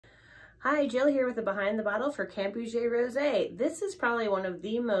Hi, Jill here with the Behind the Bottle for Campuget Rosé. This is probably one of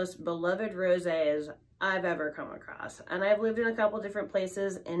the most beloved rosés I've ever come across. And I've lived in a couple different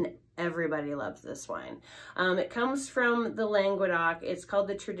places and everybody loves this wine. It comes from the Languedoc. It's called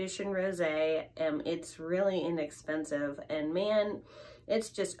the Tradition Rosé. It's really inexpensive and man, it's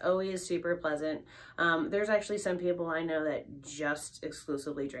just always super pleasant. There's actually some people I know that just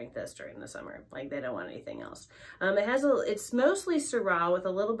exclusively drink this during the summer. Like they don't want anything else. It's mostly Syrah with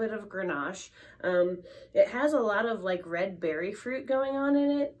a little bit of Grenache. It has a lot of like red berry fruit going on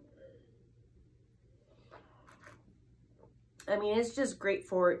in it. I mean, it's just great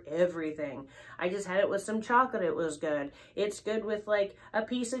for everything. I just had it with some chocolate. It was good. It's good with like a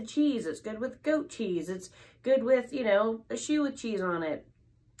piece of cheese. It's good with goat cheese. It's good with, you know, a shoe with cheese on it.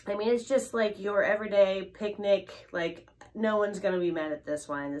 I mean, it's just like your everyday picnic. Like no one's going to be mad at this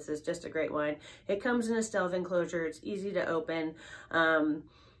wine. This is just a great wine. It comes in a stealth enclosure. It's easy to open.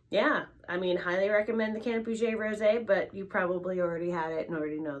 Yeah, I mean, highly recommend the Campuget Rosé, but you probably already had it and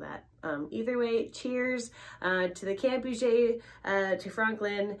already know that. Either way, cheers to the Campuget, to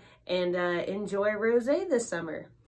Franklin, and enjoy rosé this summer.